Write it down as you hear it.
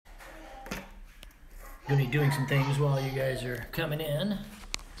Gonna be doing some things while you guys are coming in.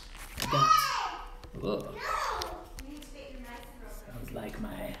 I got, whoa, sounds like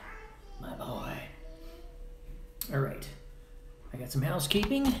my boy. All right, I got some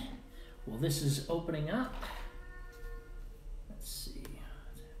housekeeping. Well, this is opening up. Let's see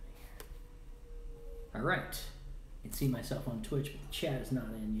what's happening here. All right, I can see myself on Twitch, but the chat is not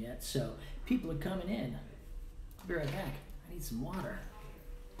in yet, so people are coming in. I'll be right back. I need some water.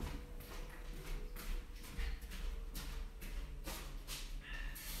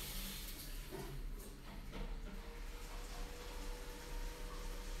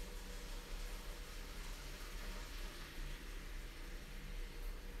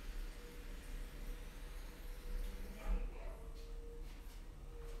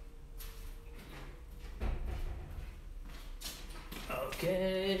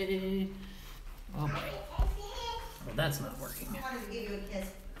 Okay. Oh boy. Well, that's not working. I wanted to give you a kiss.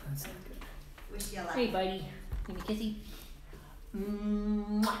 That's not good. Wish you luck. Hey, buddy. Give me a kissy.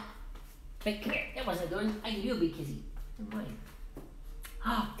 Mwah. Hey, come here. That wasn't good. I give you a big kissy. Good morning.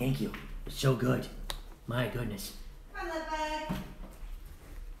 Ah, thank you. So good. My goodness. Come on, Love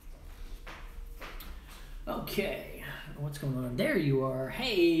Bug. Okay. What's going on? There you are.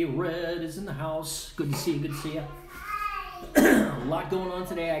 Hey, Red is in the house. Good to see you. Good to see you. A lot going on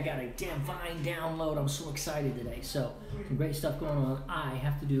today. I got a divine download. I'm so excited today. So, some great stuff going on. I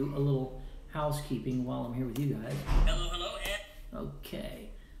have to do a little housekeeping while I'm here with you guys. Hello, Ed. Okay.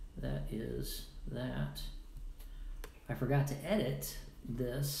 That is that. I forgot to edit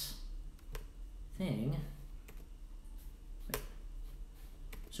this thing.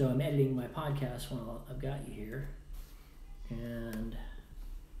 So I'm editing my podcast while I've got you here. And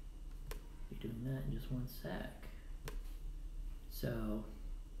be doing that in just one sec. So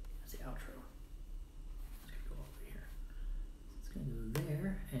that's the outro. It's gonna go over here. It's gonna go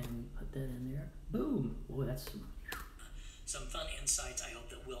there and put that in there. Boom! Boy, that's Some fun insights I hope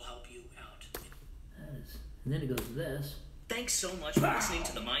that will help you out. that is. And then it goes to this. Thanks so much for listening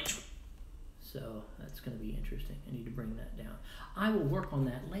to the Mind. So that's going to be interesting. I need to bring that down. I will work on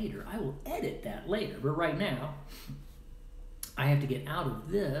that later. I will edit that later. But right now, I have to get out of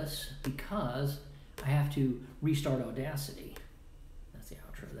this because I have to restart Audacity. That's the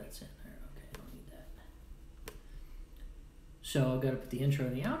outro. That's in there. Okay, I don't need that. So I've got to put the intro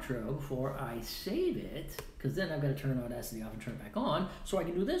and the outro before I save it, because then I've got to turn Audacity off and turn it back on so I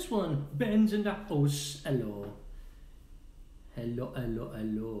can do this one. Ben's in the house. Hello. Hello, hello,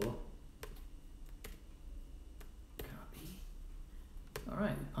 hello. Copy. All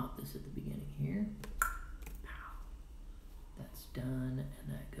right, we pop this at the beginning here. Pow. That's done, and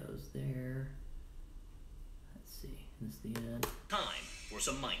that goes there. Let's see, this is the end. Time for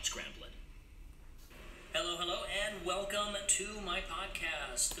some mind scrambling. Hello, and welcome to my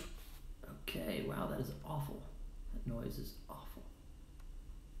podcast. Okay, wow, that is awful. That noise is awful.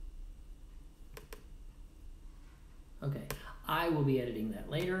 Okay, I will be editing that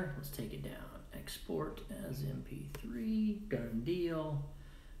later. Let's take it down. Export as MP3. Done deal.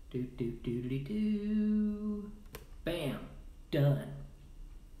 Do. Bam. Done.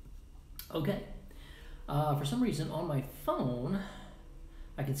 Okay. For some reason on my phone,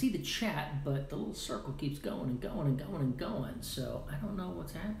 I can see the chat, but the little circle keeps going and going and going and going. So I don't know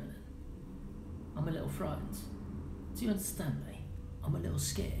what's happening. I'm a little frightened. Do you understand me? I'm a little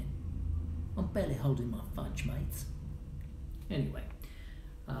scared. I'm barely holding my fudge, mates. Anyway,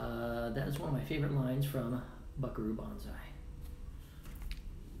 that is one of my favorite lines from Buckaroo Banzai.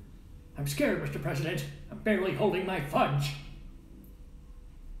 I'm scared, Mr. President. I'm barely holding my fudge.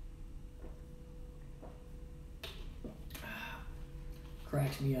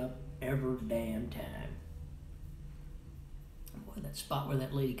 Cracks me up every damn time. Boy, that spot where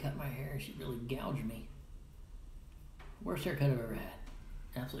that lady cut my hair, she really gouged me. Worst haircut I've ever had.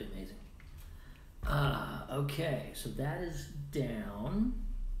 Absolutely amazing. Okay, so that is down.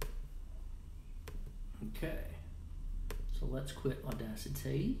 Okay, so let's quit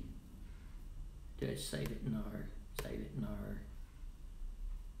Audacity. Did I save it? No. Save it? No.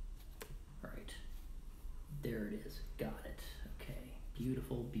 Alright, there it is. Got it. Okay,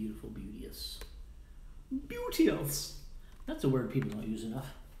 beautiful, beautiful, beauteous. Beauteous! That's a word people don't use enough.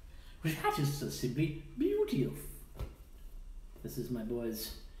 That is so simply beauteous. This is my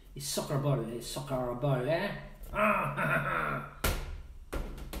boys. Soccer ball, eh?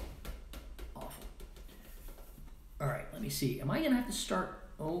 Awful. Alright, let me see. Am I going to have to start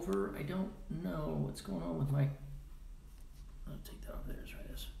over? I don't know what's going on with my... I'll take that off there. Let's try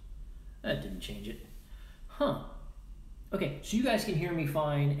this. That didn't change it. Huh. Okay, so you guys can hear me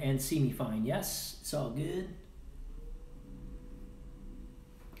fine and see me fine. Yes? It's all good?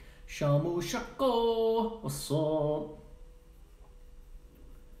 Shamu Shako. What's up?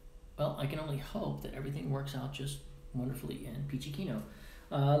 Well, I can only hope that everything works out just wonderfully in Peachy Kino.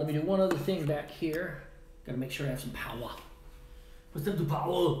 Let me do one other thing back here. Gotta make sure I have some power. What's up, the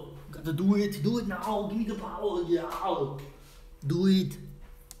power? Gotta do it. Do it now. Give me the power. Yeah. Do it.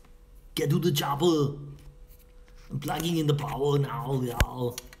 Get to the chopper. I'm plugging in the power now. Yeah.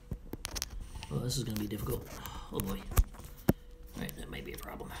 Oh, this is gonna be difficult. Oh boy. Alright, that might be a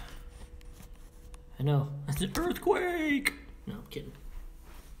problem. I know. That's an earthquake! No, I'm kidding.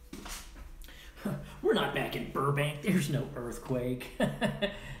 We're not back in Burbank. There's no earthquake.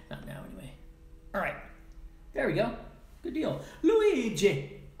 Not now, anyway. Alright. There we go. Good deal.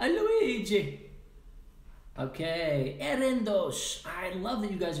 Luigi! Luigi! Okay. Erendos. I love that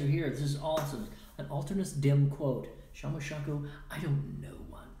you guys are here. This is awesome. An Alternus Dim quote. Shamashaku, I don't know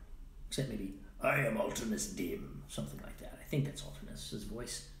one. Except maybe, I am Alternus Dim. Something like that. I think that's Alternus's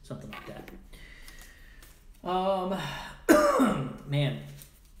voice. Something like that. Man,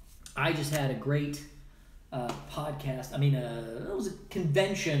 I just had a great podcast. I mean, it was a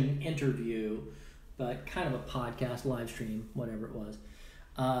convention interview, but kind of a podcast, live stream, whatever it was.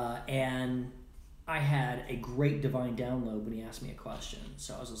 And I had a great divine download when he asked me a question.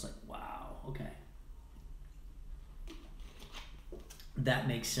 So I was just like, wow, okay. That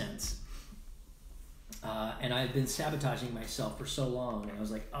makes sense. And I've been sabotaging myself for so long, and I was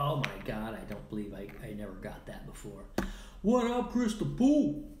like, oh my God, I don't believe I never got that before. What up, Crystal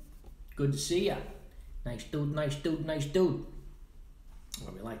Pool? Good to see ya. Nice dude, nice dude, nice dude.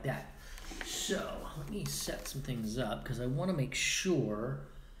 Well, we like that. So, let me set some things up, because I want to make sure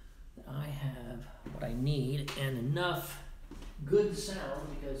that I have what I need and enough good sound,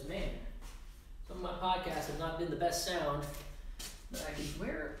 because, man, some of my podcasts have not been the best sound.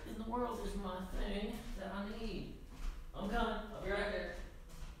 Where in the world is my thing that I need? I'm coming. I'll be right there.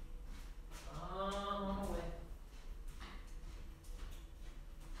 I'm on my way.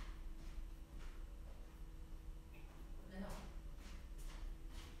 What the hell?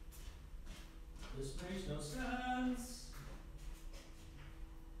 This makes no sense.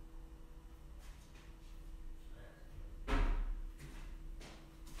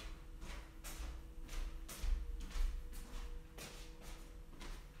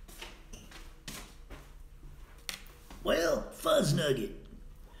 Well, Fuzz Nugget.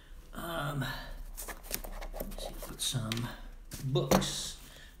 Let me see, put some books.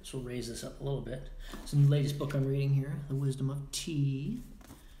 This will raise this up a little bit. This is the latest book I'm reading here, The Wisdom of Tea.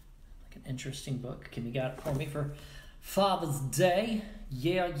 Like an interesting book. Kimmy got it for me for Father's Day.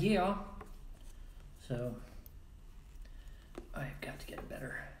 Yeah, yeah. So, I've got to get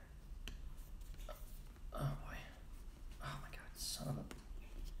better. Oh boy. Oh my God, son of a...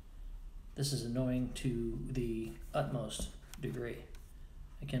 This is annoying to the utmost degree.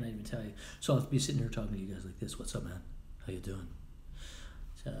 I can't even tell you. So I'll be sitting here talking to you guys like this. What's up, man? How you doing?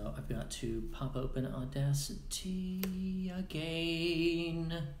 So I've got to pop open Audacity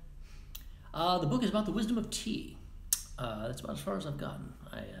again. The book is about the wisdom of tea. That's about as far as I've gotten.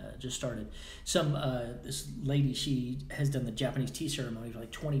 I just started. This lady, she has done the Japanese tea ceremony for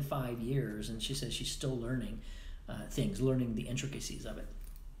like 25 years, and she says she's still learning things, learning the intricacies of it.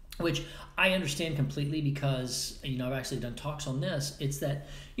 Which I understand completely because, I've actually done talks on this. It's that,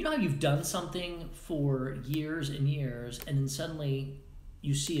 how you've done something for years and years, and then suddenly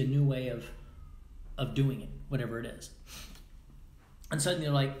you see a new way of doing it, whatever it is. And suddenly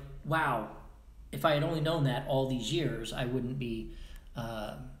you're like, wow, if I had only known that all these years, I wouldn't be,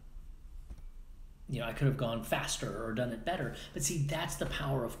 I could have gone faster or done it better. But see, that's the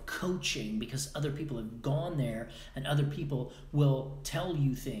power of coaching, because other people have gone there and other people will tell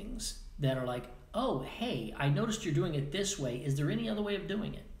you things that are like, oh, hey, I noticed you're doing it this way. Is there any other way of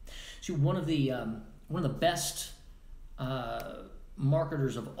doing it? See, one of the best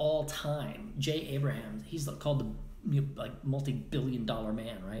marketers of all time, Jay Abraham, he's called the multi-billion-dollar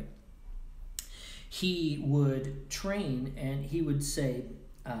man, right? He would train and he would say,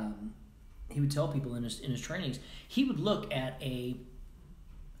 he would tell people in his trainings, he would look at a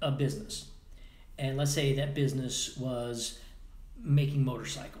business, and let's say that business was making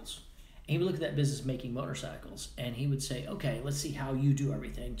motorcycles. And he would look at that business making motorcycles, and he would say, okay, let's see how you do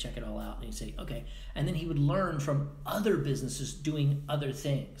everything, check it all out. And he'd say, okay. And then he would learn from other businesses doing other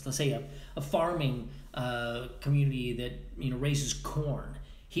things. Let's say a farming community that raises corn.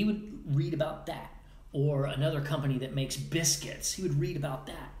 He would read about that. Or another company that makes biscuits. He would read about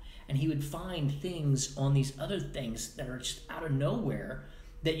that. And he would find things on these other things that are just out of nowhere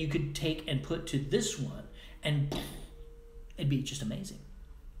that you could take and put to this one, and it'd be just amazing.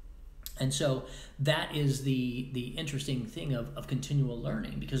 And so that is the interesting thing of continual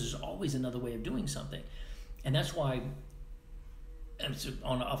learning, because there's always another way of doing something. And that's why, and it's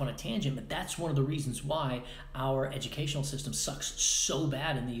off on a tangent, but that's one of the reasons why our educational system sucks so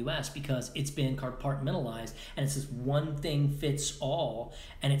bad in the U.S., because it's been compartmentalized, and it's this one thing fits all,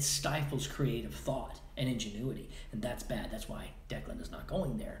 and it stifles creative thought and ingenuity, and that's bad. That's why Declan is not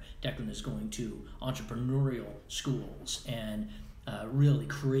going there. Declan is going to entrepreneurial schools and really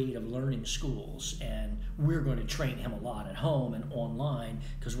creative learning schools, and we're going to train him a lot at home and online,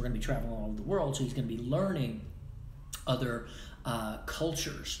 because we're going to be traveling all over the world, so he's going to be learning other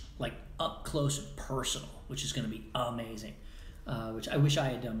cultures, like up close and personal, which is going to be amazing, which I wish I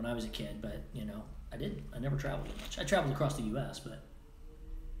had done when I was a kid, but you know, I didn't. I never traveled that much. I traveled across the U.S., but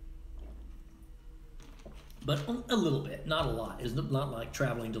a little bit, not a lot. It's not like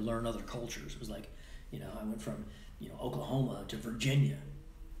traveling to learn other cultures. It was like, you know, I went from, you know, Oklahoma to Virginia.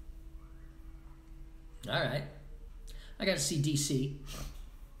 All right. I got to see D.C.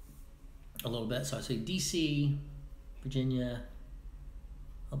 a little bit, so I say D.C., Virginia,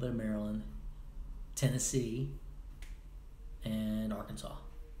 a little bit of Maryland, Tennessee, and Arkansas.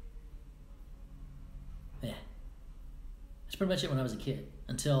 Yeah. That's pretty much it when I was a kid,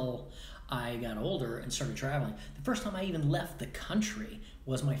 until I got older and started traveling. The first time I even left the country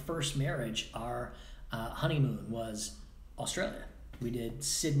was my first marriage. Our honeymoon was Australia. We did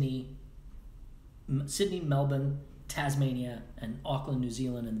Sydney, Melbourne, Tasmania, and Auckland, New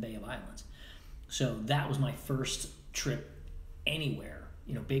Zealand, and the Bay of Islands. So that was my first trip anywhere,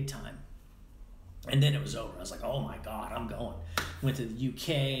 you know, big time. And then it was over. I was like, oh my God, I'm going. Went to the UK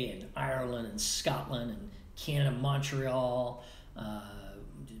and Ireland and Scotland and Canada, Montreal,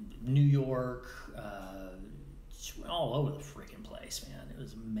 New York, all over the freaking place, man. It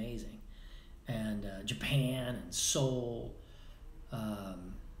was amazing. And Japan and Seoul.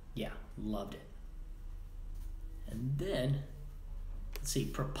 Yeah, loved it. And then, let's see,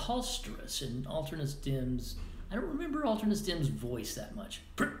 Preposterous and Alternus Dim's. I don't remember Alternus Dim's voice that much.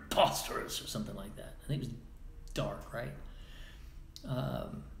 Preposterous or something like that. I think it was dark, right? How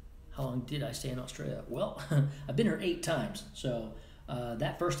long did I stay in Australia? Well, I've been here 8 times. So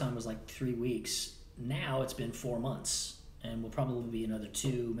that first time was like 3 weeks. Now it's been 4 months, and will probably be another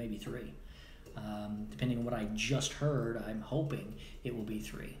 2, maybe 3. Depending on what I just heard, I'm hoping it will be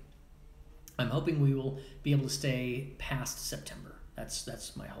 3. I'm hoping we will be able to stay past September.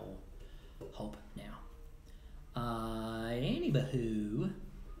 That's my whole hope now. Anywho,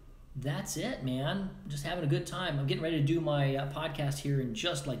 that's it, man. Just having a good time. I'm getting ready to do my podcast here in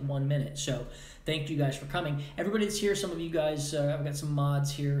just like 1 minute. So thank you guys for coming. Everybody that's here, some of you guys, I've got some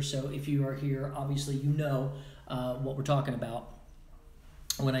mods here. So if you are here, obviously you know what we're talking about.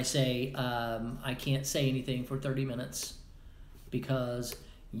 When I say I can't say anything for 30 minutes, because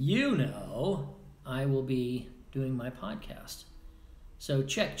you know I will be doing my podcast. So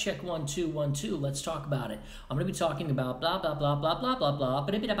check 1 2 1 2. Let's talk about it. I'm going to be talking about blah blah blah blah blah blah blah.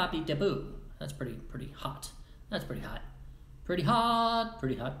 That's pretty hot. That's pretty hot. Pretty hot.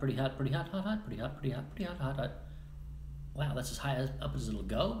 Pretty hot. Pretty hot. Pretty hot. Hot hot. Pretty hot. Pretty hot. Pretty hot. Hot hot. Wow, that's as high up as it'll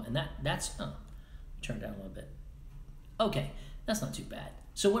go. And that's turn it down a little bit. Okay, that's not too bad.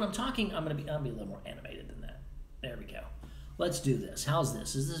 So when I'm talking, I'm gonna be a little more animated than that. There we go. Let's do this. How's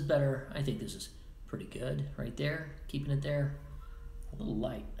this? Is this better? I think this is pretty good right there. Keeping it there. A little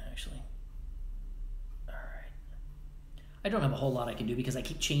light, actually. All right. I don't have a whole lot I can do because I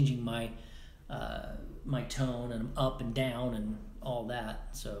keep changing my my tone, and I'm up and down and all that.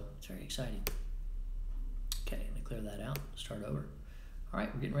 So it's very exciting. Okay, let me clear that out. Start over. All right,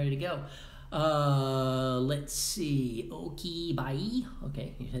 we're getting ready to go. Let's see. Okay, bye.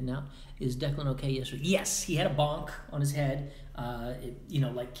 Okay, you're heading out. Is Declan okay yesterday? Yes, he had a bonk on his head.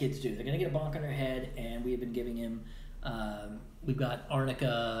 Like kids do. They're gonna get a bonk on their head, and we have been giving him. We've got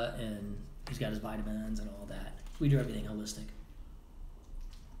arnica, and he's got his vitamins and all that. We do everything holistic.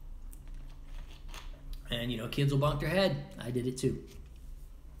 And kids will bonk their head. I did it too.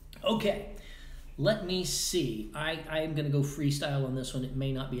 Okay. Let me see. I am going to go freestyle on this one. It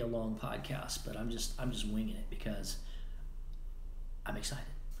may not be a long podcast, but I'm just winging it because I'm excited.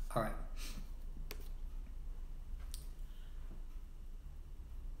 All right.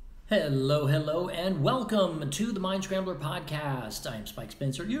 Hello, and welcome to the Mind Scrambler podcast. I am Spike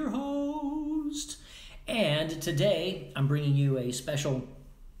Spencer, your host. And today I'm bringing you a special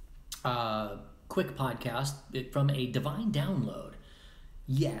quick podcast from a divine download.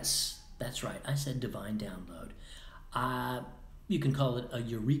 Yes, that's right. I said divine download. You can call it a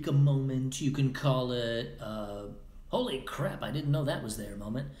eureka moment. You can call it holy crap, I didn't know that was there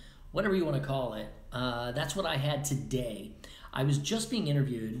moment. Whatever you want to call it. That's what I had today. I was just being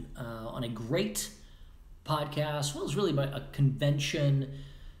interviewed on a great podcast. Well, it was really about a convention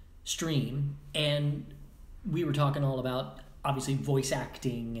stream, and we were talking all about, obviously, voice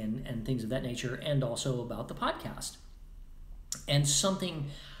acting and things of that nature, and also about the podcast. And something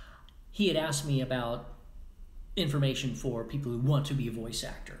he had asked me about information for people who want to be a voice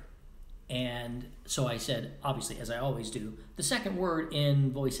actor. And so I said, obviously, as I always do, the second word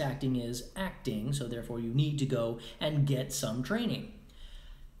in voice acting is acting, so therefore you need to go and get some training.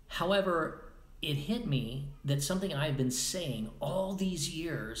 However, it hit me that something I've been saying all these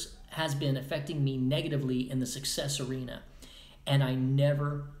years has been affecting me negatively in the success arena. And I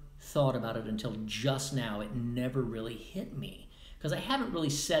never thought about it until just now. It never really hit me, because I haven't really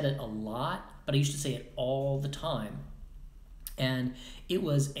said it a lot, but I used to say it all the time. And it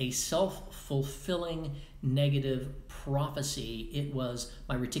was a self-fulfilling negative prophecy. It was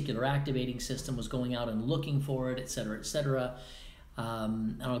my reticular activating system was going out and looking for it, et cetera, et cetera.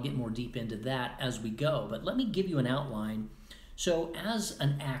 And I'll get more deep into that as we go. But let me give you an outline. So as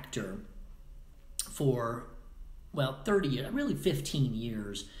an actor for, 30 years, really 15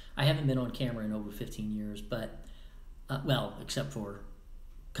 years. I haven't been on camera in over 15 years, but, except for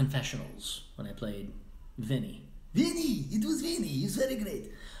confessionals when I played Vinny. It was Vinny, he's very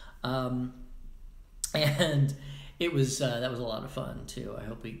great. And it was, that was a lot of fun too. I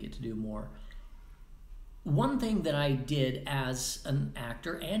hope we get to do more. One thing that I did as an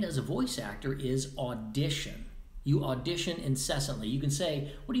actor and as a voice actor is audition. You audition incessantly. You can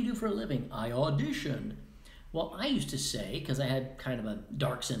say, what do you do for a living? I audition. Well, I used to say, because I had kind of a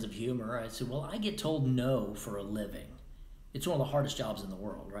dark sense of humor, I said, well, I get told no for a living. It's one of the hardest jobs in the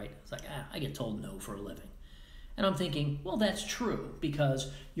world, right? It's like, I get told no for a living. And I'm thinking, well, that's true,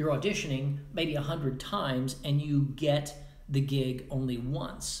 because you're auditioning maybe 100 times and you get the gig only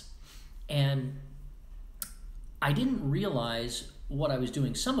once. And I didn't realize what I was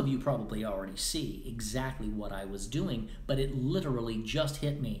doing. Some of you probably already see exactly what I was doing, but it literally just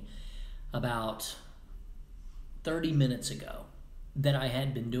hit me about 30 minutes ago that I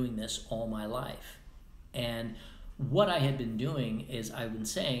had been doing this all my life. And what I had been doing is I've been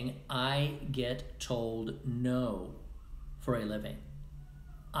saying, I get told no for a living.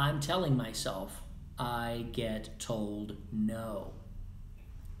 I'm telling myself, I get told no.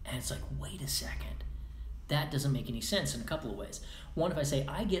 And it's like, wait a second. That doesn't make any sense in a couple of ways. One, if I say,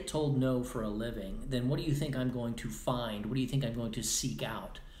 I get told no for a living, then what do you think I'm going to find? What do you think I'm going to seek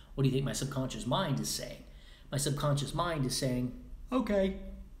out? What do you think my subconscious mind is saying? My subconscious mind is saying, okay,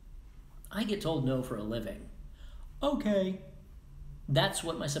 I get told no for a living. Okay. That's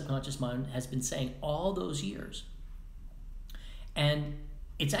what my subconscious mind has been saying all those years. And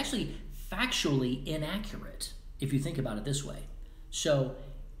it's actually factually inaccurate if you think about it this way. So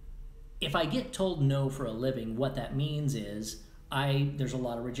if I get told no for a living, what that means is there's a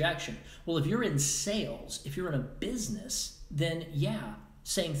lot of rejection. Well, if you're in sales, if you're in a business, then yeah,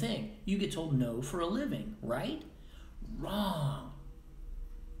 same thing. You get told no for a living, right? Wrong.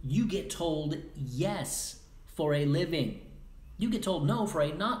 You get told yes for a living. You get told no for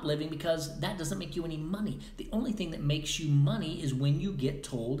a not living because that doesn't make you any money. The only thing that makes you money is when you get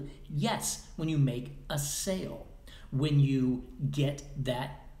told yes, when you make a sale, when you get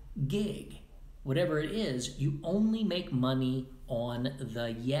that gig. Whatever it is, you only make money on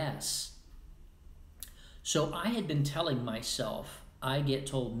the yes. So I had been telling myself, I get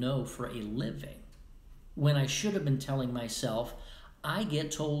told no for a living, when I should have been telling myself, I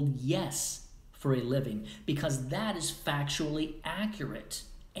get told yes for a living, because that is factually accurate.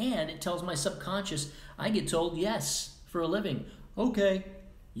 And it tells my subconscious, I get told yes for a living. Okay,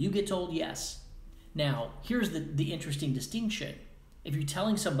 you get told yes. Now, here's the interesting distinction. If you're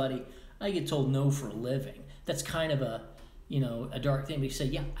telling somebody, I get told no for a living, that's kind of a dark thing. But you say,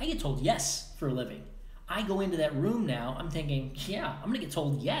 yeah, I get told yes for a living. I go into that room now, I'm thinking, yeah, I'm gonna get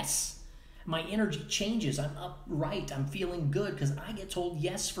told yes. My energy changes, I'm upright, I'm feeling good because I get told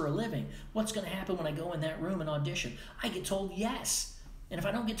yes for a living. What's gonna happen when I go in that room and audition? I get told yes. And if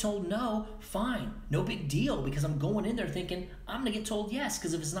I don't get told no, fine, no big deal, because I'm going in there thinking, I'm gonna get told yes,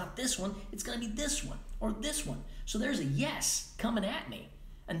 because if it's not this one, it's gonna be this one or this one. So there's a yes coming at me.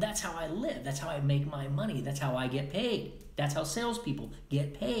 And that's how I live, that's how I make my money, that's how I get paid. That's how salespeople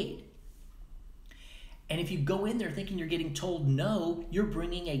get paid. And if you go in there thinking you're getting told no, you're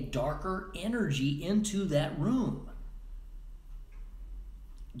bringing a darker energy into that room.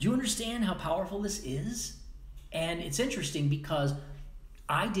 Do you understand how powerful this is? And it's interesting because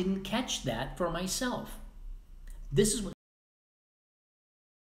I didn't catch that for myself. This is what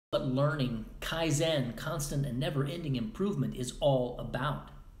learning, Kaizen, constant and never-ending improvement is all about.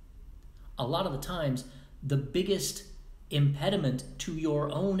 A lot of the times, the biggest impediment to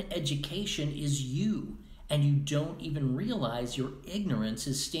your own education is you, and you don't even realize your ignorance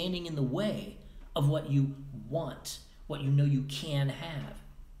is standing in the way of what you want, what you know you can have.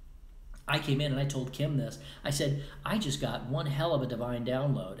 I came in and I told Kim this. I said, I just got one hell of a divine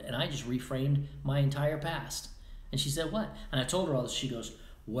download, and I just reframed my entire past. And she said, what? And I told her all this. She goes,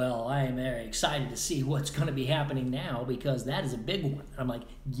 well, I am very excited to see what's going to be happening now, because that is a big one. I'm like,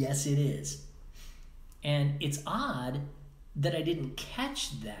 yes, it is. And it's odd that I didn't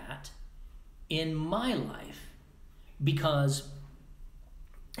catch that in my life, because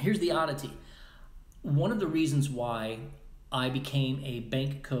here's the oddity. One of the reasons why I became a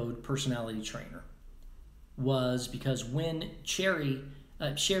bank code personality trainer was because when Sherry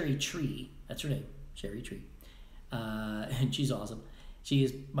Tree, that's her name, Sherry Tree, and she's awesome. She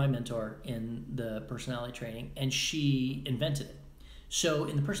is my mentor in the personality training, and she invented it. So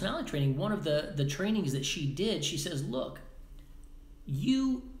in the personality training, one of the trainings that she did, she says, look,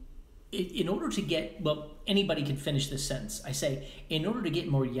 in order to get, well, anybody can finish this sentence. I say, in order to get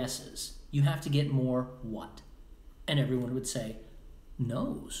more yeses, you have to get more what? And everyone would say,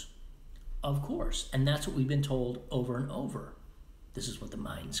 no's. Of course. And that's what we've been told over and over. This is what the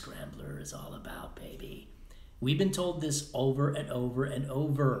Mind Scrambler is all about, baby. We've been told this over and over and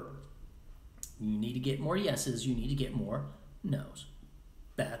over. You need to get more yeses, you need to get more no's.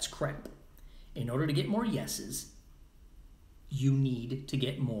 That's crap. In order to get more yeses, you need to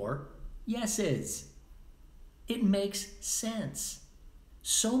get more yeses. It makes sense.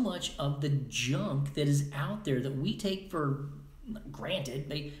 So much of the junk that is out there that we take for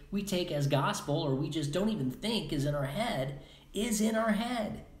granted, we take as gospel, or we just don't even think is in our head, is in our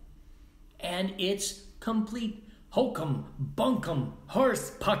head. And it's complete hokum, bunkum,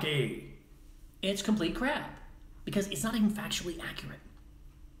 horse pucky. It's complete crap, because it's not even factually accurate.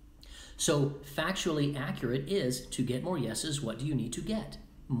 So factually accurate is, to get more yeses, what do you need to get?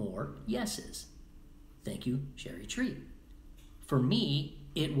 More yeses. Thank you, Sherry Tree. For me,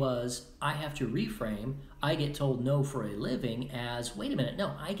 it was, I have to reframe, I get told no for a living as, wait a minute,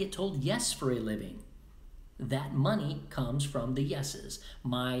 no, I get told yes for a living. That money comes from the yeses.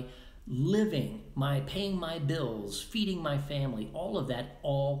 My living, my paying my bills, feeding my family, all of that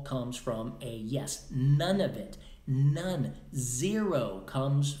all comes from a yes. None of it, none, zero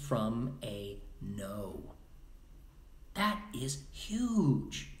comes from a no. That is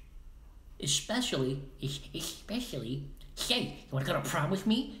huge. Especially, hey, you want to go to prom with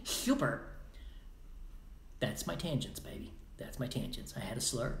me? Super. That's my tangents, baby. That's my tangents. I had a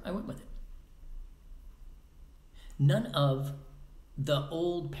slur. I went with it. None of the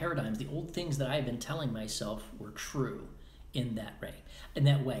old paradigms, the old things that I've been telling myself were true in that way. In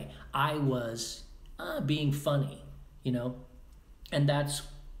that way, I was being funny, and that's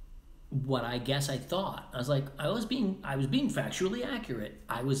what I guess I thought. I was like, I was being factually accurate.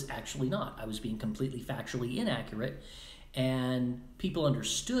 I was actually not. I was being completely factually inaccurate, and people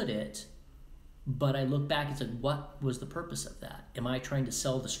understood it. But I look back and said, what was the purpose of that? Am I trying to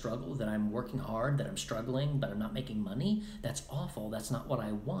sell the struggle, that I'm working hard, that I'm struggling, but I'm not making money? That's awful. That's not what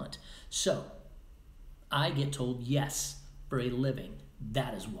I want. So I get told yes for a living.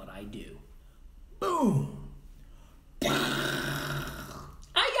 That is what I do. Boom.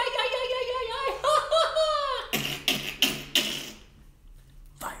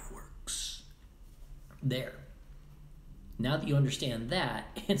 Fireworks. There. Now that you understand that,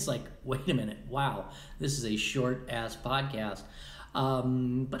 it's like, wait a minute, wow, this is a short-ass podcast.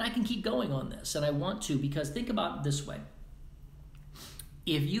 But I can keep going on this, and I want to, because think about it this way.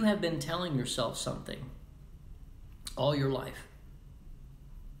 If you have been telling yourself something all your life,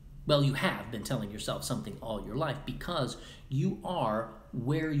 well, you have been telling yourself something all your life, because you are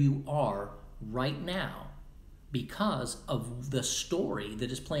where you are right now because of the story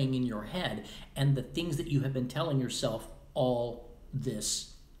that is playing in your head and the things that you have been telling yourself all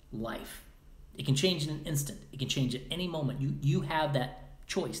this life. It can change in an instant. It can change at any moment. You have that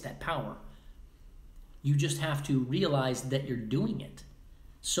choice, that power. You just have to realize that you're doing it.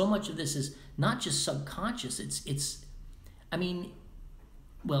 So much of this is not just subconscious.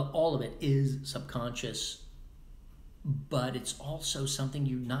 All of it is subconscious, but it's also something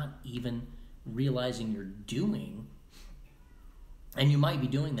you're not even realizing you're doing. And you might be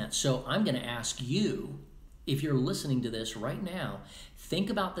doing that. So I'm going to ask you, if you're listening to this right now, think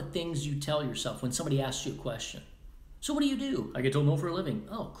about the things you tell yourself when somebody asks you a question. So what do you do? I get told no for a living.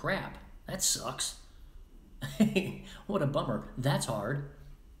 Oh, crap. That sucks. What a bummer. That's hard.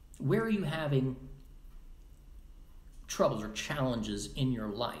 Where are you having troubles or challenges in your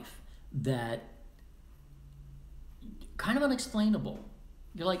life that kind of unexplainable?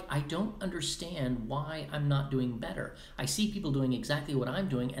 You're like, I don't understand why I'm not doing better. I see people doing exactly what I'm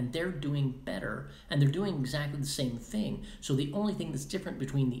doing, and they're doing better, and they're doing exactly the same thing. So the only thing that's different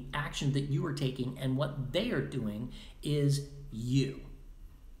between the action that you are taking and what they are doing is you,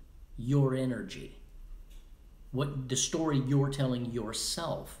 your energy, what the story you're telling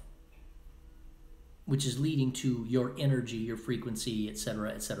yourself, which is leading to your energy, your frequency,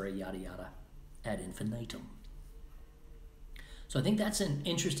 etc., yada, yada, ad infinitum. So I think that's an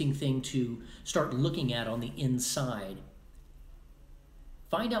interesting thing to start looking at on the inside.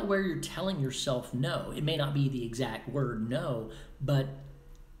 Find out where you're telling yourself no. It may not be the exact word no, but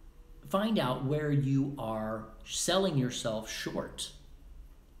find out where you are selling yourself short.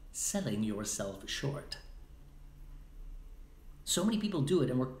 Selling yourself short. So many people do it,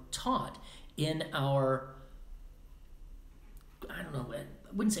 and we're taught in our, I don't know, I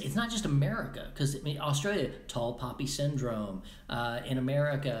wouldn't say, it's not just America, because I mean, Australia, tall poppy syndrome. In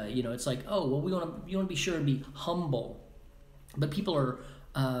America, you know, it's like, oh, well, you want to be sure to be humble. But people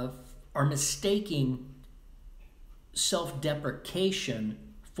are mistaking self-deprecation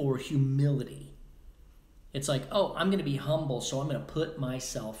for humility. It's like, oh, I'm going to be humble, so I'm going to put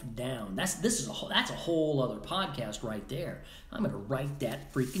myself down. That's a whole other podcast right there. I'm going to write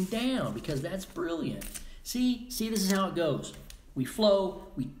that freaking down because that's brilliant. See, this is how it goes. We flow,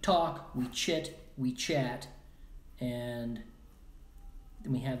 we talk, we chit, we chat, and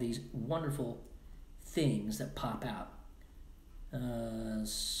then we have these wonderful things that pop out.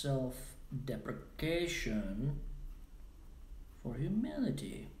 Self-deprecation for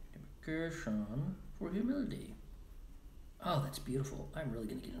humility. Deprecation for humility. Oh, that's beautiful. I'm really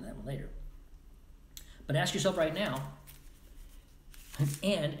going to get into that one later. But ask yourself right now,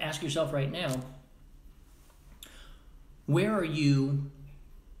 where are you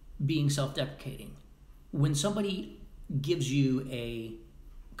being self-deprecating? When somebody gives you a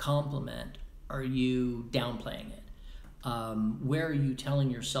compliment, are you downplaying it? Where are you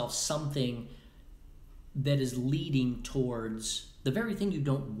telling yourself something that is leading towards the very thing you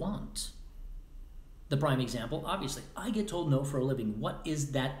don't want? The prime example, obviously, I get told no for a living. What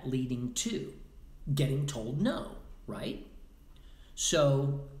is that leading to? Getting told no, right?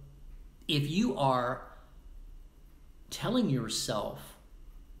 So if you are telling yourself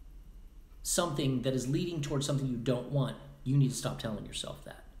something that is leading towards something you don't want, you need to stop telling yourself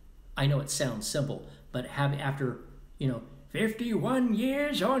that. I know it sounds simple, but after 51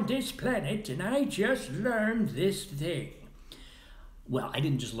 years on this planet, and I just learned this thing. Well, I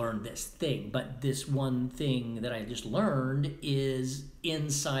didn't just learn this thing, but this one thing that I just learned is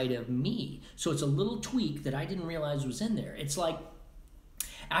inside of me. So it's a little tweak that I didn't realize was in there. It's like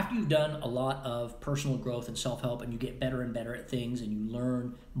after you've done a lot of personal growth and self-help and you get better and better at things and you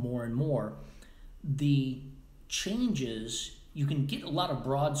learn more and more, the changes, you can get a lot of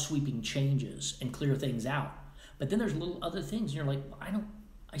broad sweeping changes and clear things out. But then there's little other things and you're like,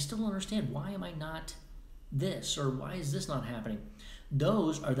 I still don't understand. Why am I not this? Or why is this not happening?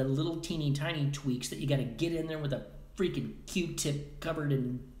 Those are the little teeny tiny tweaks that you got to get in there with a freaking Q-tip covered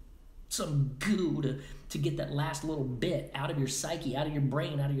in some goo to get that last little bit out of your psyche, out of your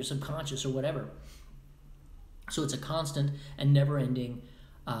brain, out of your subconscious or whatever. So it's a constant and never-ending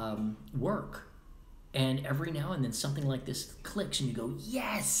work. And every now and then something like this clicks and you go,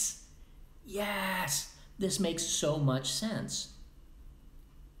 yes, this makes so much sense.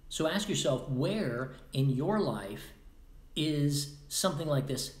 So ask yourself, where in your life is something like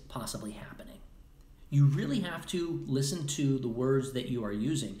this possibly happening? You really have to listen to the words that you are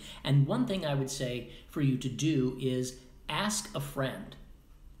using. And one thing I would say for you to do is ask a friend.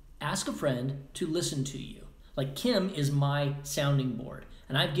 Ask a friend to listen to you. Like Kim is my sounding board.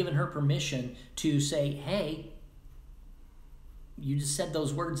 And I've given her permission to say, hey, you just said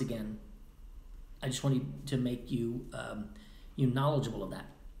those words again. I just wanted to make you knowledgeable of that.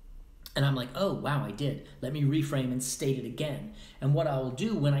 And I'm like, oh, wow, I did. Let me reframe and state it again. And what I will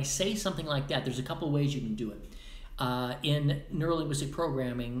do when I say something like that, there's a couple of ways you can do it. In neurolinguistic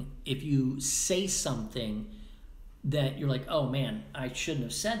programming, if you say something that you're like, oh man, I shouldn't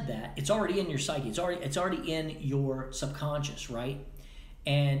have said that, it's already in your psyche. It's already in your subconscious, right?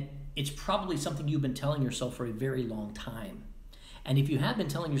 And it's probably something you've been telling yourself for a very long time. And if you have been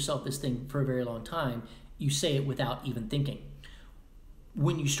telling yourself this thing for a very long time, you say it without even thinking.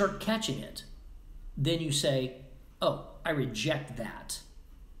 When you start catching it, then you say, oh, I reject that.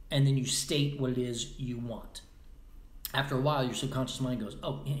 And then you state what it is you want. After a while, your subconscious mind goes,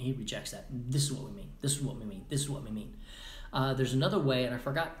 oh, yeah, he rejects that. This is what we mean. This is what we mean. This is what we mean. There's another way, and I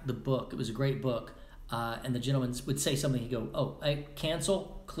forgot the book. It was a great book. And the gentleman would say something. He'd go, oh,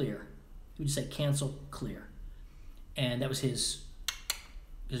 cancel, clear. He would say, cancel, clear. And that was his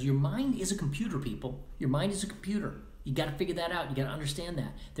Because your mind is a computer, people. Your mind is a computer. You got to figure that out. You got to understand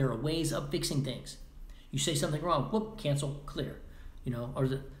that. There are ways of fixing things. You say something wrong, whoop, cancel, clear. Or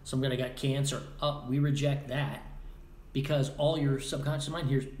is it somebody got cancer? Oh, we reject that. Because all your subconscious mind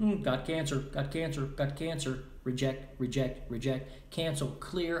hears, got cancer, got cancer, got cancer, reject, reject, reject, cancel,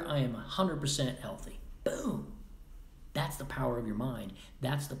 clear, I am 100% healthy. Boom. That's the power of your mind.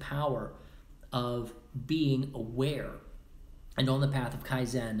 That's the power of being aware and on the path of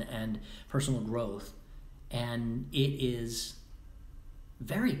Kaizen and personal growth. And it is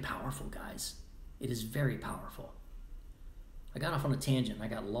very powerful, guys. It is very powerful. I got off on a tangent. I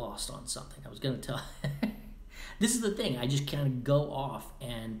got lost on something. I was going to tell... This is the thing. I just kind of go off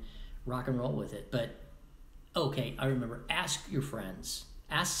and rock and roll with it. But, okay, I remember. Ask your friends.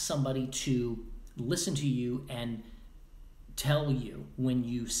 Ask somebody to listen to you and tell you when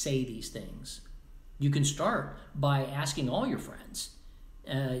you say these things. You can start by asking all your friends,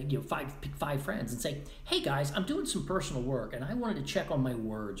 pick 5 friends and say, hey guys, I'm doing some personal work and I wanted to check on my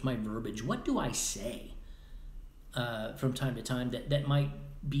words, my verbiage. What do I say from time to time that might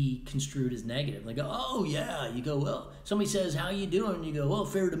be construed as negative? They go, oh yeah. You go, well, somebody says, how you doing? You go, well,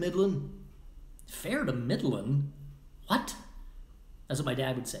 fair to middling. Fair to middling? What? That's what my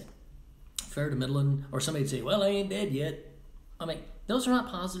dad would say. Fair to middling. Or somebody would say, well, I ain't dead yet. I mean, those are not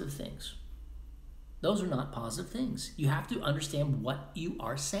positive things. Those are not positive things. You have to understand what you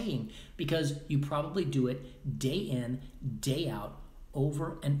are saying because you probably do it day in, day out,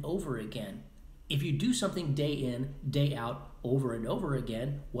 over and over again. If you do something day in, day out, over and over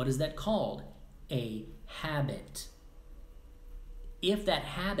again, what is that called? A habit. If that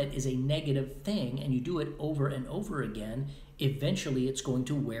habit is a negative thing and you do it over and over again, eventually it's going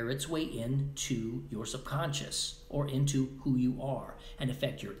to wear its way into your subconscious or into who you are and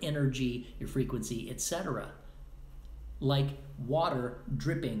affect your energy, your frequency, etc. Like water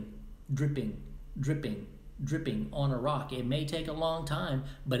dripping, dripping, dripping, dripping on a rock. It may take a long time,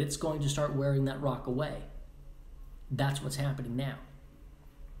 but it's going to start wearing that rock away. That's what's happening now.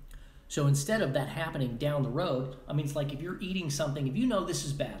 So instead of that happening down the road, I mean, it's like if you're eating something, if you know this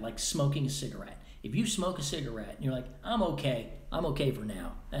is bad, like smoking a cigarette. If you smoke a cigarette and you're like, I'm okay for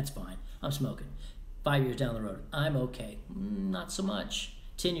now, that's fine, I'm smoking. 5 years down the road, I'm okay, not so much.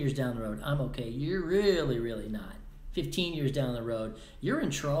 10 years down the road, I'm okay, you're really, really not. 15 years down the road, you're in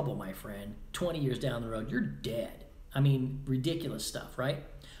trouble, my friend. 20 years down the road, you're dead. I mean, ridiculous stuff, right?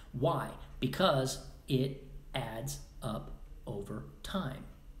 Why? Because it adds up over time.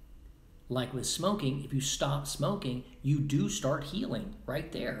 Like with smoking, if you stop smoking, you do start healing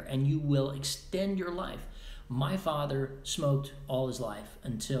right there, and you will extend your life. My father smoked all his life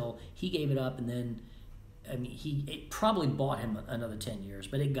until he gave it up, and then, I mean, it probably bought him another 10 years,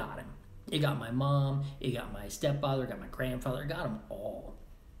 but it got him. It got my mom, it got my stepfather, it got my grandfather, it got them all.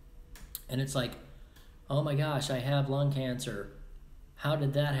 And it's like, oh my gosh, I have lung cancer. How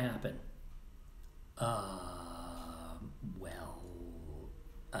did that happen?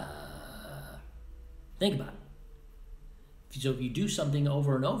 Think about it. So if you do something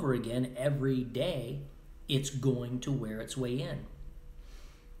over and over again every day, it's going to wear its way in.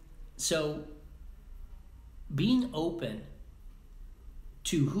 So being open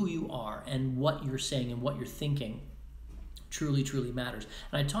to who you are and what you're saying and what you're thinking truly, truly matters.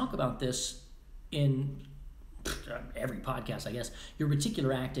 And I talk about this in every podcast, I guess. Your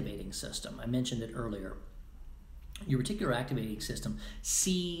reticular activating system, I mentioned it earlier. Your reticular activating system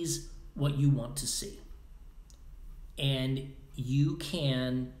sees what you want to see. And you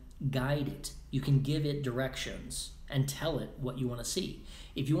can guide it. You can give it directions and tell it what you want to see.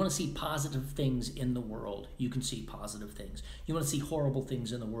 If you want to see positive things in the world, you can see positive things. You want to see horrible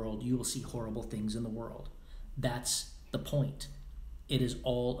things in the world, you will see horrible things in the world. That's the point. It is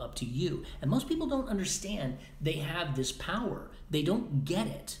all up to you. And most people don't understand they have this power. They don't get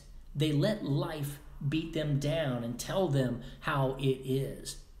it. They let life beat them down and tell them how it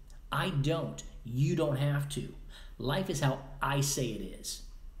is. I don't. You don't have to. Life is how I say it is.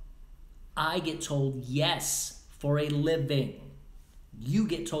 I get told yes for a living. You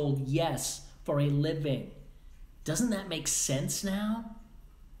get told yes for a living. Doesn't that make sense now?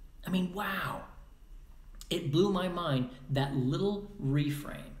 I mean, wow. It blew my mind, that little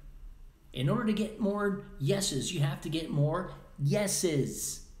reframe. In order to get more yeses, you have to get more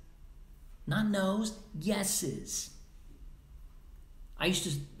yeses. Not no's, yeses. I used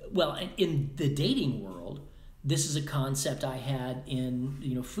to, well, in the dating world, this is a concept I had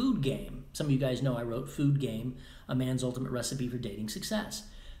in, Food Game. Some of you guys know I wrote Food Game, A Man's Ultimate Recipe for Dating Success.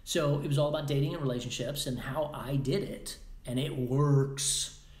 So it was all about dating and relationships and how I did it, and it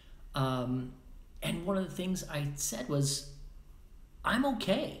works. And one of the things I said was, I'm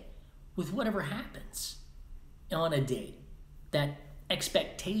okay with whatever happens on a date. That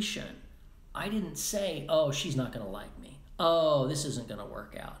expectation. I didn't say, oh, she's not going to like me. Oh, this isn't going to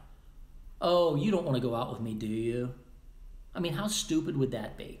work out. Oh, you don't want to go out with me, do you? I mean, how stupid would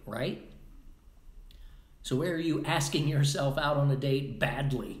that be, right? So where are you asking yourself out on a date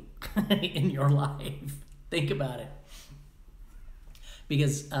badly in your life? Think about it.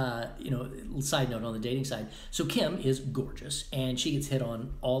 Because, side note on the dating side. So Kim is gorgeous, and she gets hit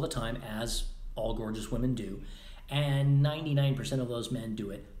on all the time, as all gorgeous women do. And 99% of those men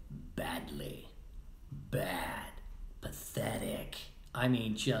do it badly. Bad. Pathetic. I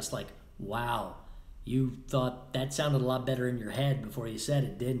mean, just like, wow. You thought that sounded a lot better in your head before you said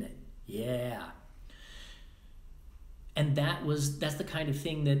it, didn't it? Yeah. And that's the kind of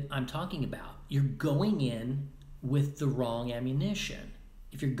thing that I'm talking about. You're going in with the wrong ammunition.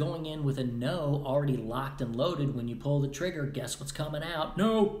 If you're going in with a no already locked and loaded, when you pull the trigger, guess what's coming out?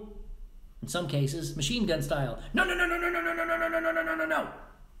 No. In some cases, machine gun style. No, no, no, no, no, no, no, no, no, no, no, no, no, no, no.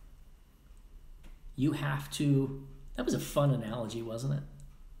 You have to, that was a fun analogy, wasn't it?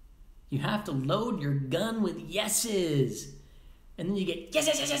 You have to load your gun with yeses. And then you get yes,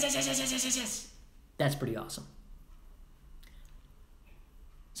 yes, yes, yes, yes, yes, yes, yes, yes, yes. That's pretty awesome.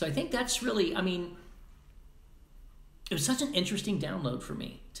 So I think that's really, I mean, it was such an interesting download for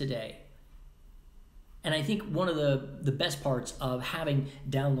me today. And I think one of the best parts of having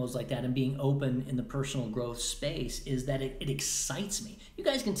downloads like that and being open in the personal growth space is that it excites me. You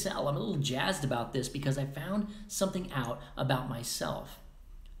guys can tell I'm a little jazzed about this because I found something out about myself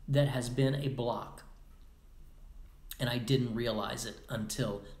that has been a block. And I didn't realize it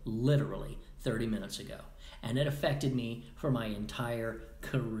until literally 30 minutes ago. And it affected me for my entire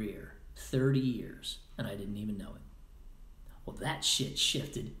career, 30 years, and I didn't even know it. Well, that shit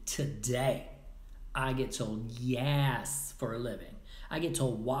shifted today. I get told yes for a living. I get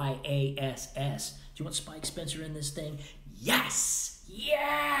told YASS. Do you want Spike Spencer in this thing? Yes!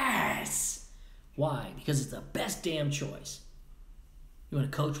 Yes! Why? Because it's the best damn choice. You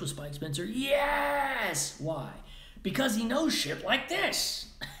want to coach with Spike Spencer? Yes! Why? Because he knows shit like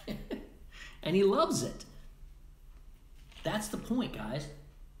this. And he loves it. That's the point, guys.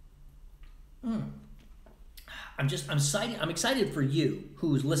 I'm excited for you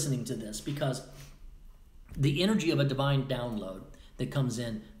who's listening to this, because the energy of a divine download that comes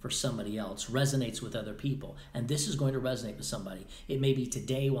in for somebody else resonates with other people. And this is going to resonate with somebody. It may be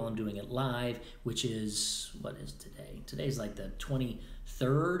today while I'm doing it live, which is, what is today? Today's like the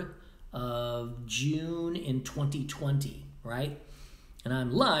 23rd of June in 2020, right? And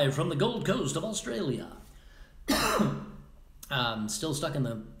I'm live from the Gold Coast of Australia. Still stuck in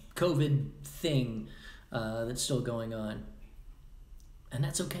the COVID thing that's still going on. And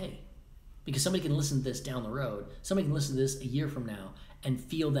that's okay. Because somebody can listen to this down the road. Somebody can listen to this a year from now and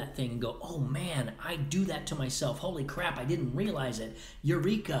feel that thing and go, oh man, I do that to myself. Holy crap, I didn't realize it.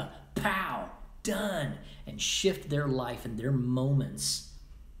 Eureka, pow, done. And shift their life and their moments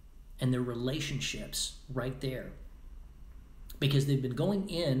and their relationships right there. Because they've been going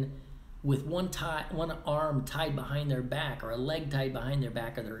in with one arm tied behind their back, or a leg tied behind their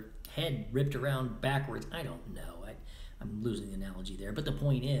back, or their head ripped around backwards. I don't know. I'm losing the analogy there. But the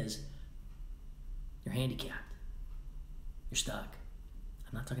point is, you're handicapped. You're stuck.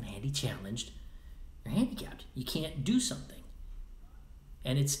 I'm not talking handy-challenged. You're handicapped. You can't do something.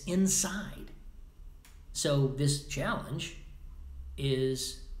 And it's inside. So this challenge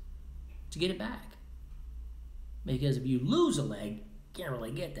is to get it back. Because if you lose a leg, you can't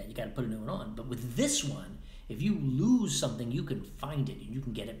really get that. You got to put a new one on. But with this one, if you lose something, you can find it and you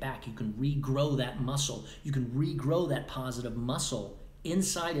can get it back. You can regrow that muscle. You can regrow that positive muscle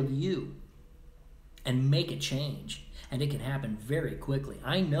inside of you and make a change. And it can happen very quickly.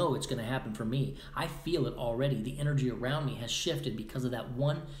 I know it's going to happen for me. I feel it already. The energy around me has shifted because of that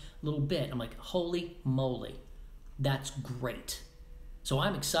one little bit. I'm like, holy moly, that's great. So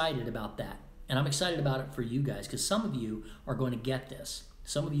I'm excited about that. And I'm excited about it for you guys, because some of you are going to get this.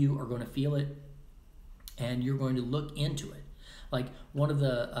 Some of you are going to feel it, and you're going to look into it. Like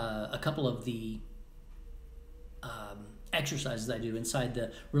a couple of the exercises I do inside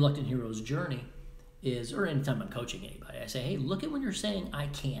the Reluctant Hero's Journey is, or anytime I'm coaching anybody, I say, hey, look at when you're saying I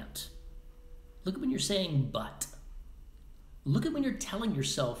can't. Look at when you're saying but. Look at when you're telling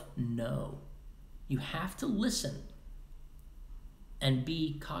yourself no. You have to listen and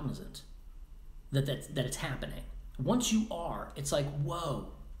be cognizant that it's happening. Once you are, it's like,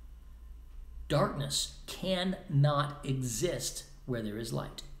 whoa. Darkness cannot exist where there is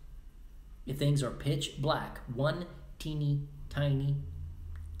light. If things are pitch black, one teeny tiny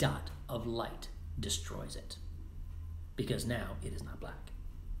dot of light destroys it. because now it is not black.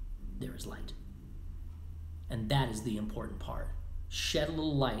 There is light. And that is the important part. Shed a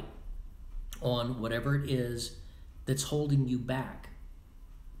little light on whatever it is that's holding you back.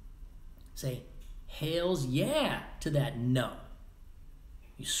 Say, hells yeah to that no.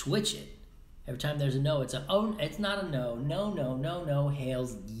 You switch it. Every time there's a no, it's a, oh, it's not a no. No, no, no, no,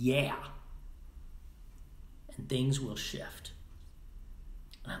 hells yeah. And things will shift.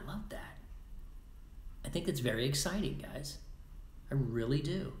 And I love that. I think that's very exciting, guys. I really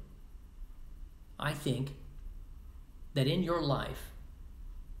do. I think that in your life,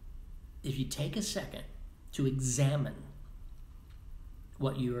 if you take a second to examine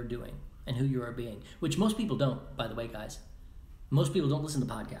what you are doing and who you are being, which most people don't, by the way, guys. Most people don't listen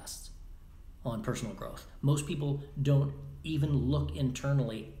to podcasts on personal growth. Most people don't even look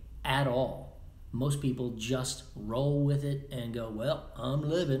internally at all. Most people just roll with it and go, well, I'm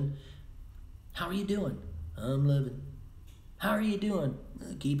living. How are you doing? I'm living. How are you doing?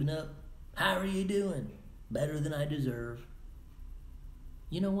 Keeping up. How are you doing? Better than I deserve.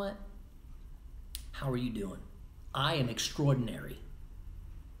 You know what? How are you doing? I am extraordinary.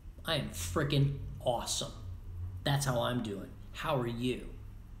 I am freaking awesome. That's how I'm doing. How are you?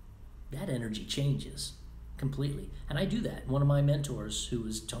 That energy changes completely. And I do that. One of my mentors, who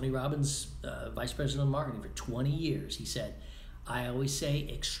was Tony Robbins' vice president of marketing for 20 years, he said, I always say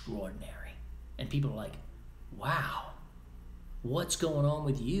extraordinary. And people are like, wow, what's going on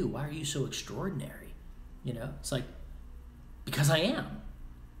with you? Why are you so extraordinary? You know, it's like, because I am.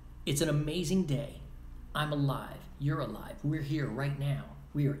 It's an amazing day. I'm alive. You're alive. We're here right now.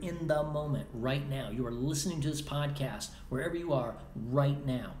 We are in the moment right now. You are listening to this podcast wherever you are right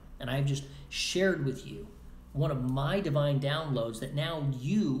now. And I've just shared with you one of my divine downloads that now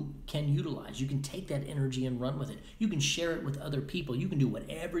you can utilize. You can take that energy and run with it. You can share it with other people. You can do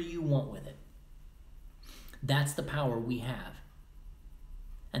whatever you want with it. That's the power we have.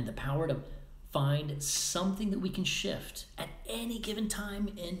 And the power to find something that we can shift at any given time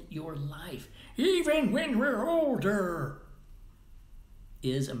in your life, even when we're older,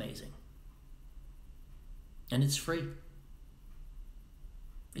 is amazing. And it's free.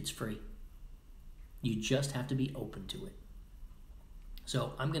 It's free. You just have to be open to it.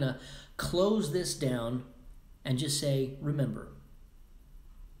 So I'm going to close this down and just say, remember,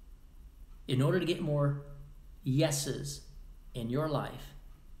 in order to get more yeses in your life,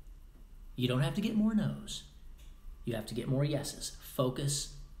 you don't have to get more no's. You have to get more yeses.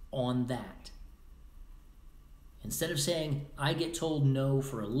 Focus on that. Instead of saying, I get told no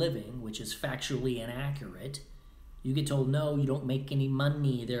for a living, which is factually inaccurate, you get told no, you don't make any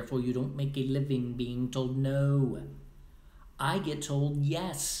money, therefore you don't make a living being told no. I get told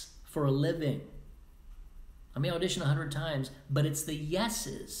yes for a living. I may audition 100 times, but it's the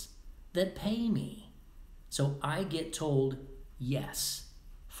yeses that pay me. So I get told yes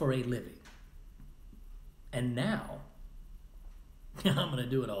for a living. And now, I'm going to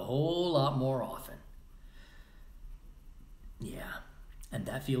do it a whole lot more often. Yeah, and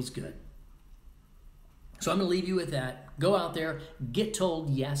that feels good. So I'm going to leave you with that. Go out there, get told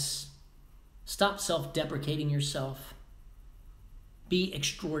yes. Stop self-deprecating yourself. Be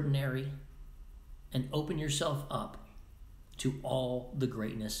extraordinary. And open yourself up to all the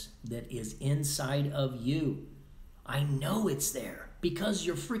greatness that is inside of you. I know it's there because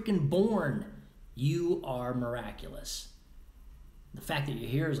you're freaking born. You are miraculous. The fact that you're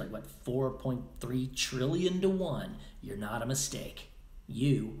here is like, what, 4.3 trillion to 1. You're not a mistake.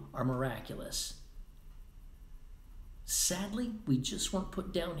 You are miraculous. Sadly, we just weren't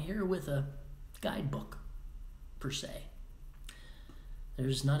put down here with a guidebook, per se.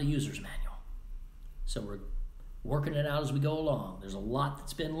 There's not a user's manual. So we're working it out as we go along. There's a lot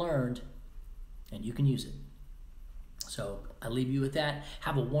that's been learned, and you can use it. So I leave you with that.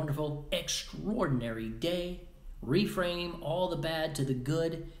 Have a wonderful, extraordinary day. Reframe all the bad to the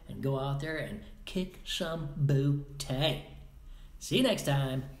good and go out there and kick some booty. See you next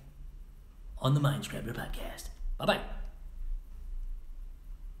time on the Mind Scrambler Podcast. Bye-bye.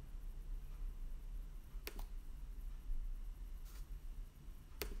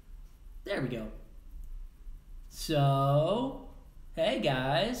 There we go. So, hey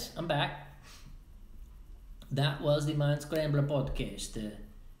guys, I'm back. That was the Mind Scrambler Podcast.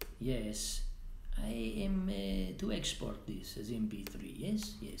 Yes. I am to export this as MP3.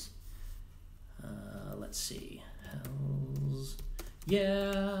 Yes, yes. Let's see. Hells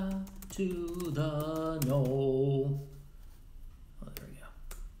yeah to the no. Oh, there we go.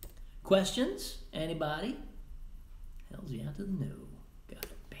 Questions? Anybody? Hells yeah to the no. Got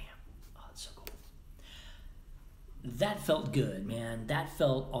it. Bam. Oh, that's so cool. That felt good, man. That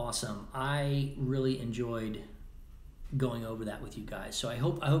felt awesome. I really enjoyed going over that with you guys. So I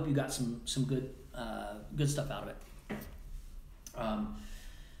hope you got some good good stuff out of it.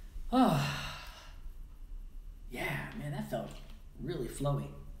 Yeah, man, that felt really flowy.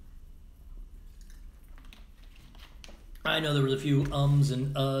 I know there was a few ums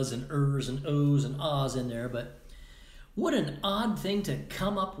and uhs and ers and ohs and ahs in there, but what an odd thing to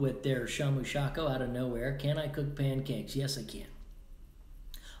come up with there, Shamu Shako, out of nowhere. Can I cook pancakes? Yes, I can.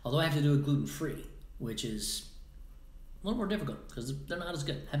 Although I have to do it gluten-free, which is a little more difficult because they're not as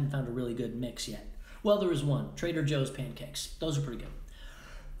good. Haven't found a really good mix yet. Well, there is one, Trader Joe's pancakes. Those are pretty good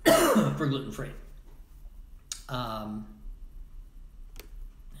for gluten-free. There we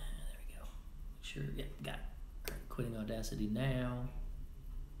go. Sure, yeah, got it. All right, quitting Audacity now.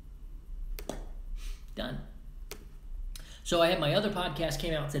 Done. So I had my other podcast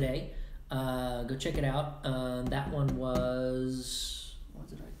came out today. Go check it out. That one was, what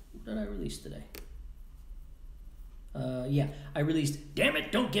did I release today? Yeah, I released, damn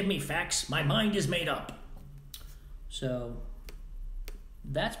it, don't give me facts. My mind is made up. So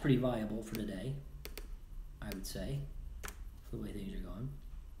that's pretty viable for today, I would say, for the way things are going.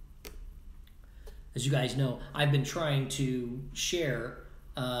 As you guys know, I've been trying to share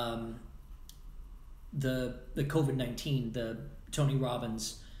the COVID-19, the Tony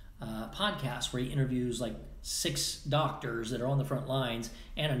Robbins podcast, where he interviews like 6 doctors that are on the front lines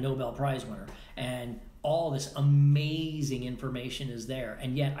and a Nobel Prize winner, and all this amazing information is there.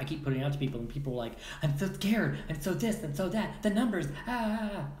 And yet I keep putting it out to people, and people are like, I'm so scared, I'm so this, I'm so that, the numbers,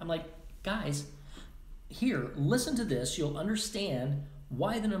 I'm like, guys, here, listen to this. You'll understand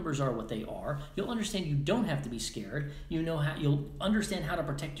why the numbers are what they are. You'll understand you don't have to be scared. You'll understand how to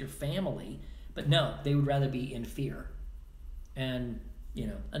protect your family. But no, they would rather be in fear. And,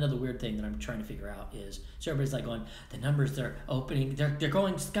 another weird thing that I'm trying to figure out is, so everybody's like going, the numbers, they're opening, they're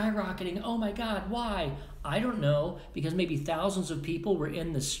going skyrocketing. Oh my God, why? I don't know, because maybe thousands of people were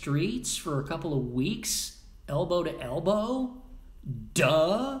in the streets for a couple of weeks, elbow to elbow.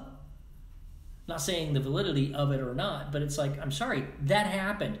 Duh. Not saying the validity of it or not, but it's like, I'm sorry, that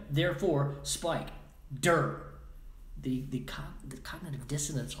happened. Therefore, spike. The cognitive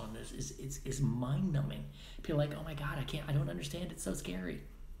dissonance on this is mind-numbing. People are like, oh my God, I don't understand. It's so scary.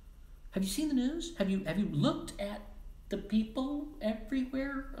 Have you seen the news? Have you looked at the people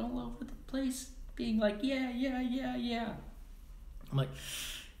everywhere, all over the place, being like, yeah. I'm like,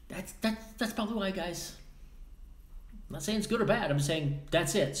 that's probably why, guys. I'm not saying it's good or bad. I'm just saying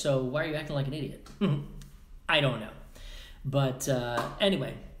that's it. So why are you acting like an idiot? I don't know. But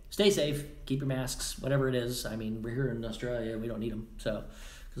anyway, stay safe. Keep your masks, whatever it is. I mean, we're here in Australia. We don't need them. So,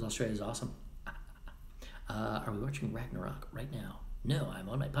 because Australia is awesome. Are we watching Ragnarok right now? No, I'm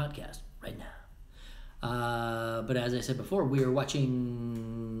on my podcast right now. But as I said before, we are watching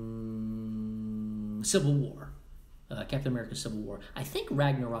Civil War. Captain America Civil War. I think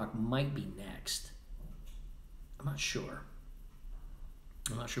Ragnarok might be next. I'm not sure.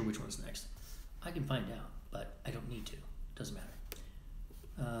 I'm not sure which one's next. I can find out, but I don't need to. Doesn't matter.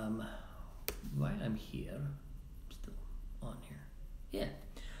 Why I'm here. I'm still on here. Yeah.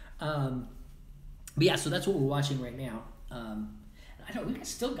 But yeah, so that's what we're watching right now. I don't. We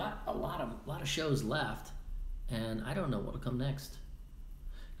still got a lot of shows left, and I don't know what'll come next.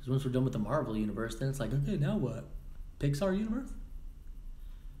 Because once we're done with the Marvel universe, then it's like, okay, now what? Pixar universe?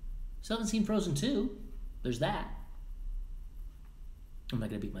 Still haven't seen Frozen 2. There's that. I'm not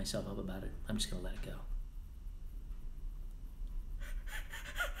going to beat myself up about it. I'm just going to let it go.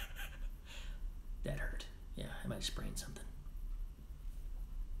 That hurt. Yeah, I might have sprained something.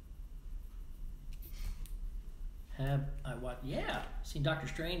 Have I watched? Yeah, seen Doctor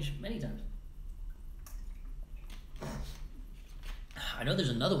Strange many times. I know there's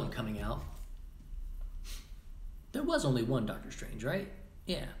another one coming out. There was only one Doctor Strange, right?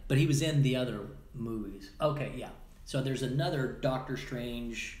 Yeah, but he was in the other movies. Okay, yeah. So there's another Doctor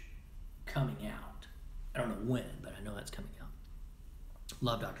Strange coming out. I don't know when, but I know that's coming out.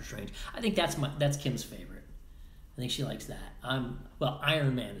 Love Doctor Strange. I think that's Kim's favorite. I think she likes that.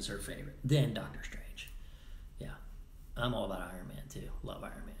 Iron Man is her favorite. Then Doctor Strange. Yeah, I'm all about Iron Man too. Love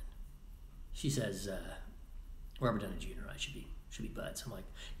Iron Man. She says Robert Downey Jr. and I should be buds. I'm like,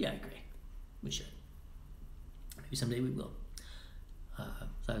 yeah, I agree. We should. Maybe someday we will.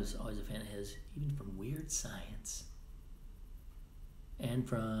 So I was always a fan of his, even from Weird Science and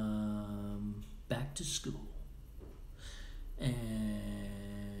from Back to School and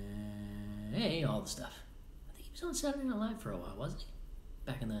all the stuff. I think he was on Saturday Night Live for a while, wasn't he?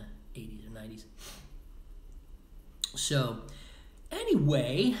 Back in the 80s or 90s. So,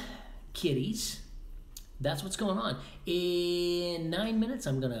 anyway, kiddies, that's what's going on. In 9 minutes,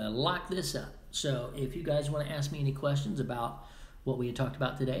 I'm going to lock this up. So if you guys want to ask me any questions about what we had talked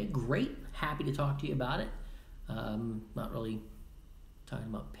about today, great. Happy to talk to you about it. Not really talking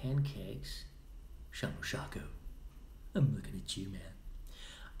about pancakes. Shamu Shaku. I'm looking at you,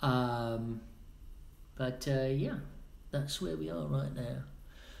 man. But yeah, that's where we are right now.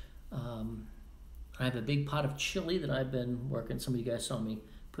 I have a big pot of chili that I've been working. Some of you guys saw me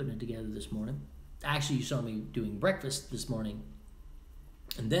putting it together this morning. Actually, you saw me doing breakfast this morning.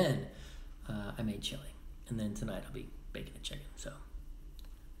 And then I made chili. And then tonight I'll be baking a chicken. So,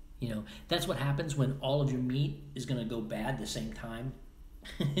 you know, that's what happens when all of your meat is going to go bad the same time.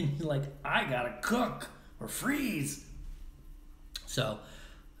 And you're like, I got to cook or freeze. So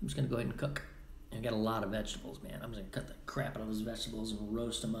I'm just going to go ahead and cook. I got a lot of vegetables, man. I'm just going to cut the crap out of those vegetables and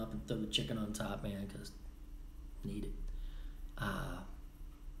roast them up and throw the chicken on top, man, because need it.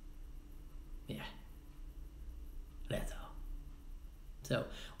 Yeah. That's all. So,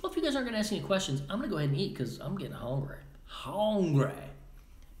 well, if you guys aren't going to ask any questions, I'm going to go ahead and eat because I'm getting hungry.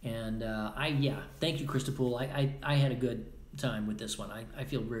 And thank you, Krista Poole. I had a good time with this one. I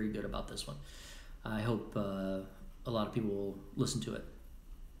feel very good about this one. I hope a lot of people will listen to it.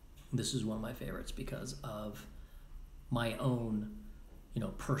 This is one of my favorites because of my own,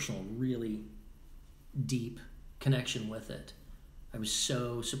 personal, really deep connection with it. I was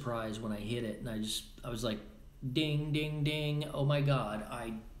so surprised when I hit it, and I was like, ding, ding, ding, oh my God,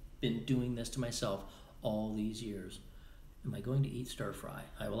 I've been doing this to myself all these years. Am I going to eat stir fry?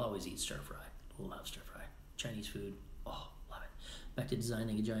 I will always eat stir fry. Love stir fry. Chinese food, oh, love it. Back to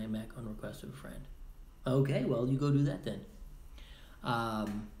designing a giant mac on request of a friend. Okay, well, you go do that then.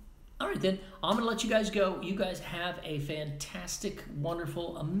 All right, then. I'm going to let you guys go. You guys have a fantastic,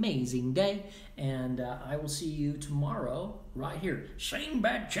 wonderful, amazing day. And I will see you tomorrow right here. Same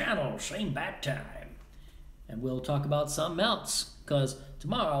bad channel, same bad time. And we'll talk about something else. Because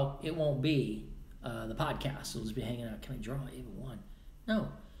tomorrow, it won't be the podcast. We'll just be hanging out. Can I draw even one? No.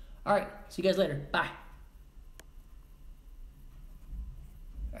 All right. See you guys later. Bye.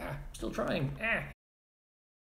 Still trying.